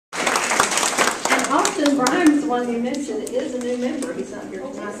Austin Grimes, the one you mentioned, is a new member. He's not here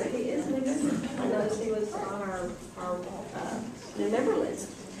tonight, but he is a new member. I noticed he was on our new member list.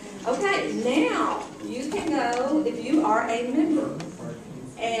 Okay, now you can go, if you are a member,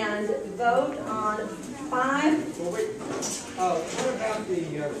 and vote on 5. What about the?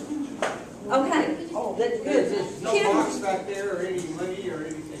 Okay, that's good. There's no box back there, or any money, or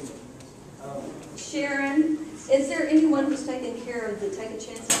anything. Sharon, is there anyone who's taking care of the Take a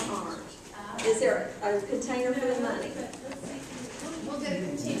Chance on Art? Is there a container for the money? We'll get a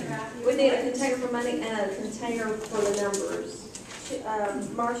container out here. We need a container for money and a container for the numbers.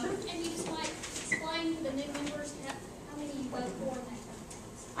 Marcia? And you just like explain to the new members how many you vote for and that.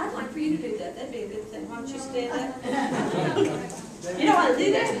 I'd like for you to do that. That'd be a good thing. Why don't you stand up? You don't want to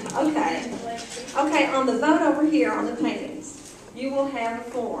do that? Okay. Okay, on the vote over here on the paintings, you will have a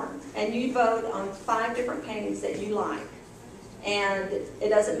form, and you vote on 5 different paintings that you like. And it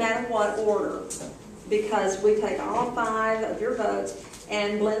doesn't matter what order, because we take all 5 of your votes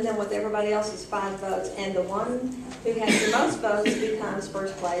and blend them with everybody else's 5 votes, and the one who has the most votes becomes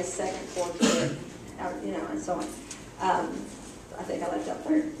first place, second, fourth, third, and so on. I think I left out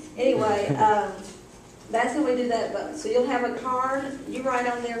third. Anyway, that's how we do that vote. So you'll have a card. You write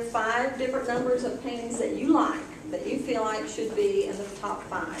on there 5 different numbers of paintings that you like, that you feel like should be in the top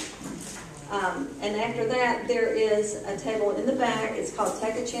 5. And after that, there is a table in the back. It's called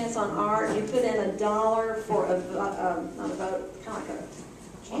Take a Chance on Art. You put in $1 for not a vote, kind of like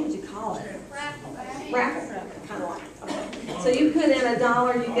what would you call it? Raffle, kind of like. Okay. So you put in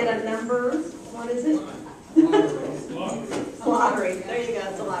 $1, you get a number. What is it? Lottery. There you go.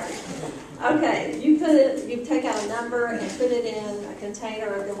 It's a lottery. Okay. You take out a number and put it in a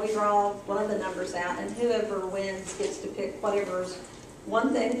container, and then we draw one of the numbers out, and whoever wins gets to pick whatever's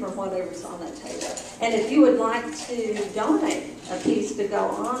one thing from whatever's on that table. And if you would like to donate a piece to go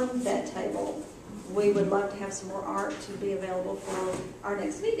on that table, we would love to have some more art to be available for our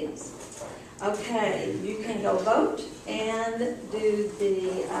next meetings. Okay, you can go vote and do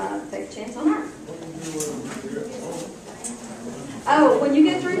the Take a Chance on Art. Oh, when you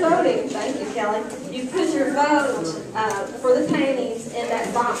get through voting, thank you, Kelly, you put your vote for the paintings in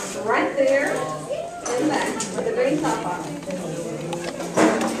that box right there in the back with the green top on.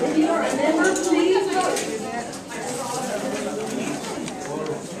 If you are a member, please vote.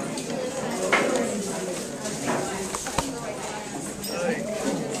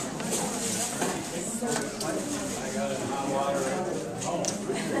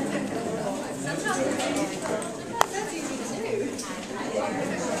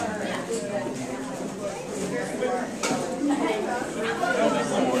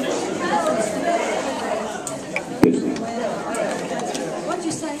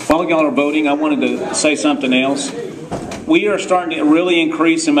 While y'all are voting, I wanted to say something else. We are starting to really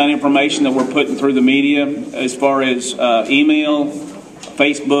increase the amount of information that we're putting through the media as far as email,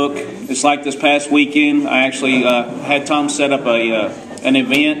 Facebook. It's like this past weekend, I actually had Tom set up an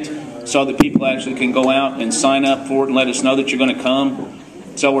event so that people actually can go out and sign up for it and let us know that you're going to come.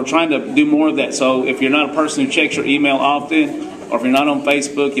 So we're trying to do more of that. So if you're not a person who checks your email often, or if you're not on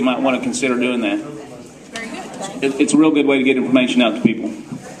Facebook, you might want to consider doing that. Very good. It's a real good way to get information out to people.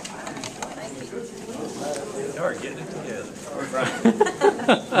 You are getting it together.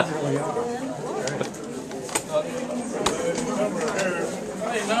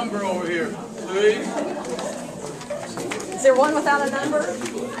 Hey, number over here, please. Is there one without a number? Is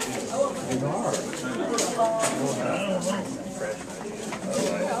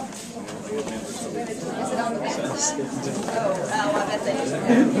it on the back? I bet they do.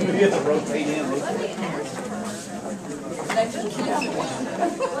 You have to rotate in.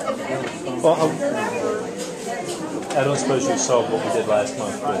 Well, I don't suppose you saw what we did last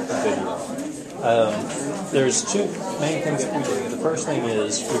month with the video. There's 2 main things that we do. The first thing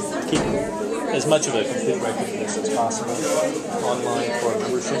is we keep as much of a complete record of this as possible online for a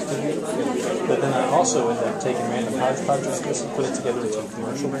membership community. But then I also end up taking random hodgepodges of this and put it together into a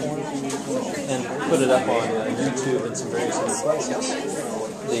commercial form and put it up on YouTube and some various other places.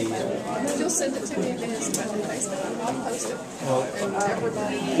 You'll send it to me again, especially Facebook. I'll post it. Well,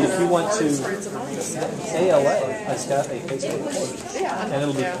 if you want to, ALA has got a Facebook page, and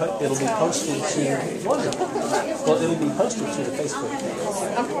it'll be posted to wonderful. Well, it'll be posted to the Facebook page.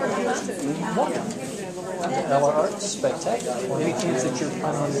 I'm part of yours too. Wonderful. Our art's spectacular. Any chance that you're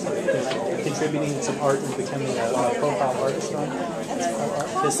planning on contributing some art and becoming a profile artist on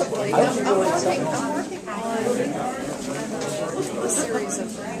Possibly. I'm working on a series of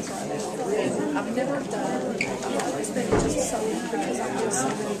things right now. I've never done, I've always been just so, because I do so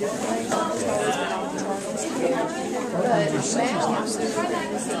many different things, I've just always been on the targets. But now I'm doing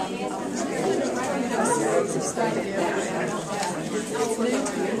things that I'm stay together. It's new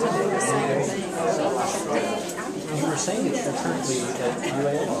to me to do the same thing. You were saying that you're currently at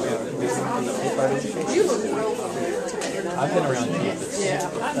UAL with the Applied Education. You look real familiar to me. I've been around campus. Yeah.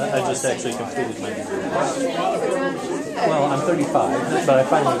 I just actually completed my degree. Well, I'm 35, but I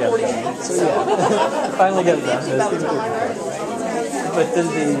finally got it done. So yeah, finally got it done. But then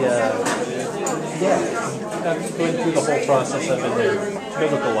I'm going through the whole process of it,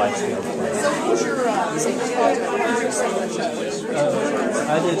 biblical life skills. So what's your senior project? What did you senior show?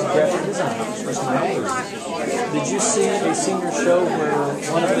 I did graphic design for some hours. Did you see a senior show where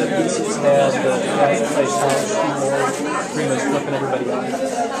one of the pieces had the guy that plays college keyboard pretty much flipping everybody out?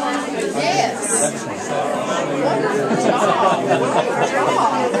 Yes. Excellent.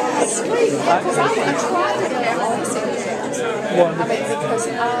 Sweet. Because I tried to get all the senior shows. I mean, because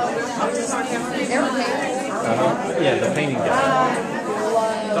everything. Yeah, the painting guy.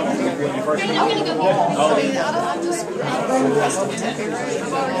 I'm just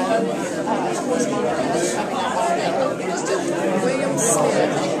William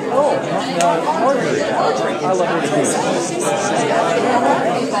Smith. Oh, Marjorie. I love her too.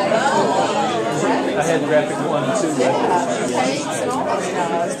 I had graphic 1 and 2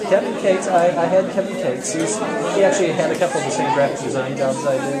 records. Kevin Cates, I had Kevin Cates. He actually had a couple of the same graphic design jobs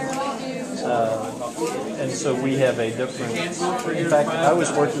I did. And so we have a different. In fact, I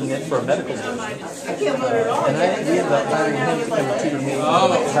was working for a medical division, and we ended up hiring him to come and tutor me how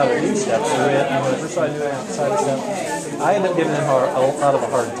to do stuff. So whenever I knew outside stuff, I ended up giving him a lot of a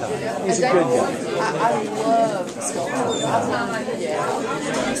hard time. He's a good guy. I love sculpture.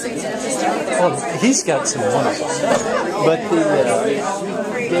 Well, he's got some wonderful stuff, but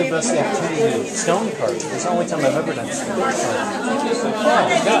he gave us the opportunity to do stone carving. It's the only time I've ever done stone carving.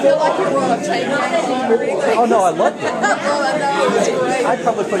 I feel like you're on a chain. Oh no, I loved it. I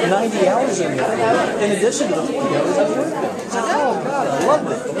probably put 90 hours in there, in addition to the 40 hours I worked in. Oh God, I loved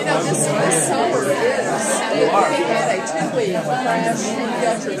it. You know, this summer we had a 2-week crash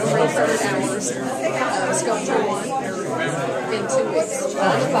induction, 300 hours sculpture one in 2 weeks,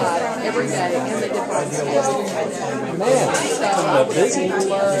 9 to 5 every day, and they did private schools. Man, busy.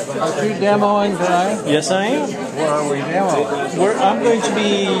 Are you demoing tonight? Yes, I am. What are we demoing? I'm going to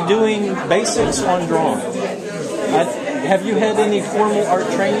be doing basics on drawing. Have you had any formal art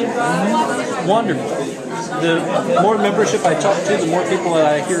training? Mm-hmm. Wonderful. The more membership I talk to, the more people that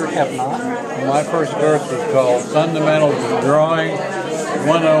I hear have not. My first course was called Fundamentals of Drawing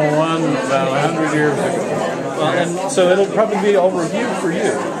 101 about 100 years ago. And so it'll probably be all reviewed for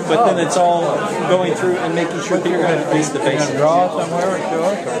you, but then it's all going through and making sure people have at least the basics. Draw somewhere and show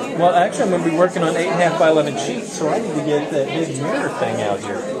us? Well, actually, I'm going to be working on 8.5 by 11 sheets, so I need to get that big mirror thing out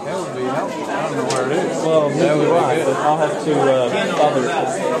here. That would be helpful. I don't know where it is. Well, neither do I, but I'll have to bother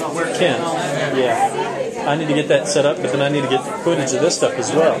Ken. Yeah. I need to get that set up, but then I need to get footage of this stuff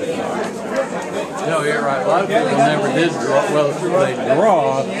as well. No, you're right. A lot of people never did draw. Well, they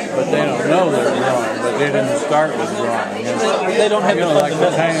draw, but they don't know they're drawing. But they didn't start with drawing. They don't have like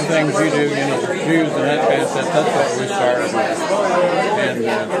the kind of things you do, shoes and that kind of stuff. That's what we started with. And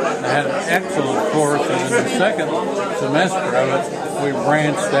I had an excellent course, and in the second semester of it, we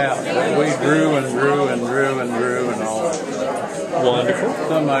branched out. We drew and drew and drew and drew and all that stuff. Wonderful.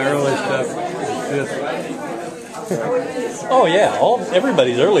 Some of my early stuff is just. Oh yeah,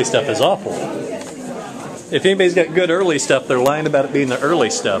 everybody's early stuff is awful. If anybody's got good early stuff, they're lying about it being the early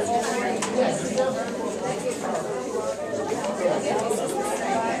stuff.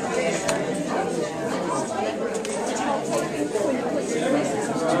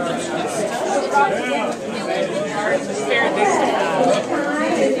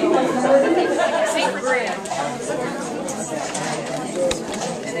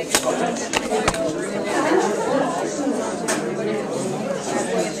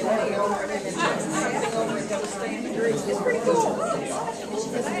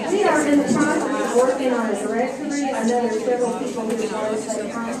 We are in the process of working on a directory. I know there's several people who want to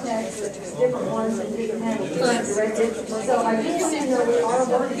say contacts with different ones and didn't have a current directory. So I just want you to know we are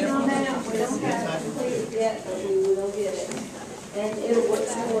working on that. We don't have it completed yet, but we will get it. And it'll be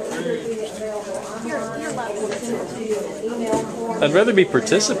available online. Or we'll send it to you in an email form. I'd rather be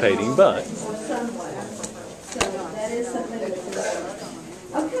participating, but. Somewhere. So that is something to consider.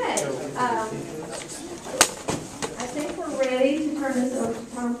 Okay. I think we're ready to turn this over to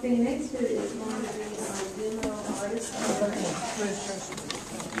Tom Phoenix, who is one of the demo artists.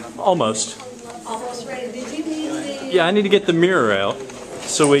 Almost. Almost ready. Did you need the... Yeah, I need to get the mirror out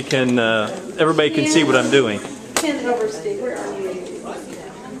so we can, everybody can see what I'm doing. Hand it over, Steve. Where are you?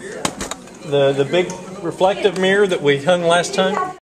 The big reflective mirror that we hung last time.